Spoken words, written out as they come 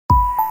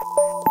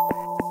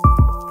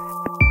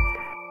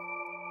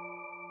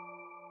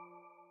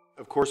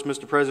course,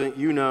 Mr. President,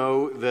 you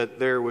know that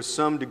there was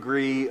some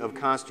degree of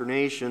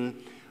consternation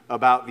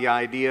about the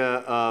idea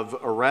of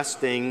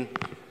arresting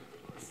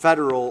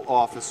federal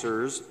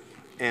officers,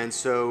 and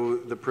so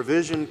the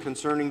provision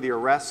concerning the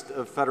arrest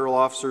of federal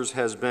officers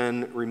has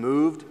been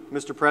removed,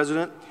 Mr.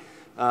 President.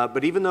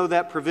 But even though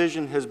that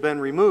provision has been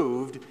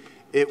removed,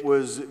 it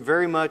was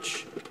very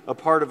much a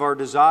part of our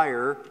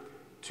desire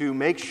to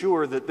make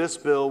sure that this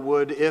bill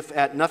would, if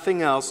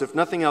nothing else,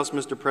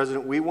 Mr.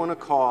 President, we want to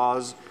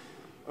cause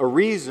a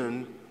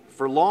reason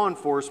for law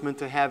enforcement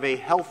to have a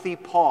healthy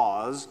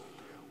pause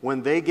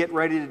when they get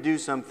ready to do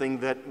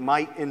something that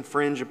might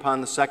infringe upon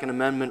the Second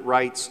Amendment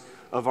rights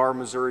of our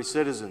Missouri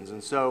citizens.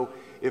 And so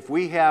if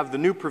we have the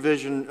new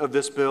provision of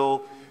this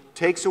bill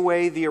takes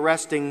away the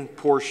arresting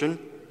portion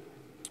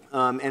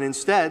and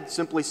instead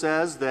simply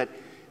says that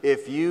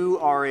if you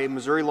are a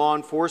Missouri law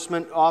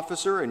enforcement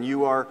officer and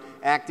you are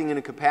acting in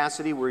a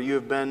capacity where you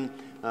have been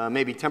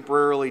maybe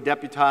temporarily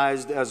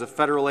deputized as a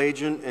federal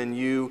agent and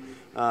you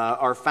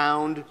are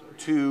found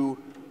to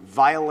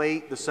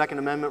violate the Second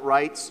Amendment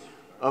rights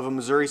of a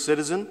Missouri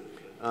citizen,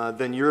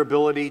 then your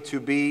ability to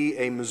be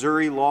a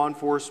Missouri law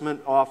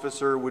enforcement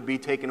officer would be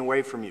taken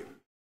away from you.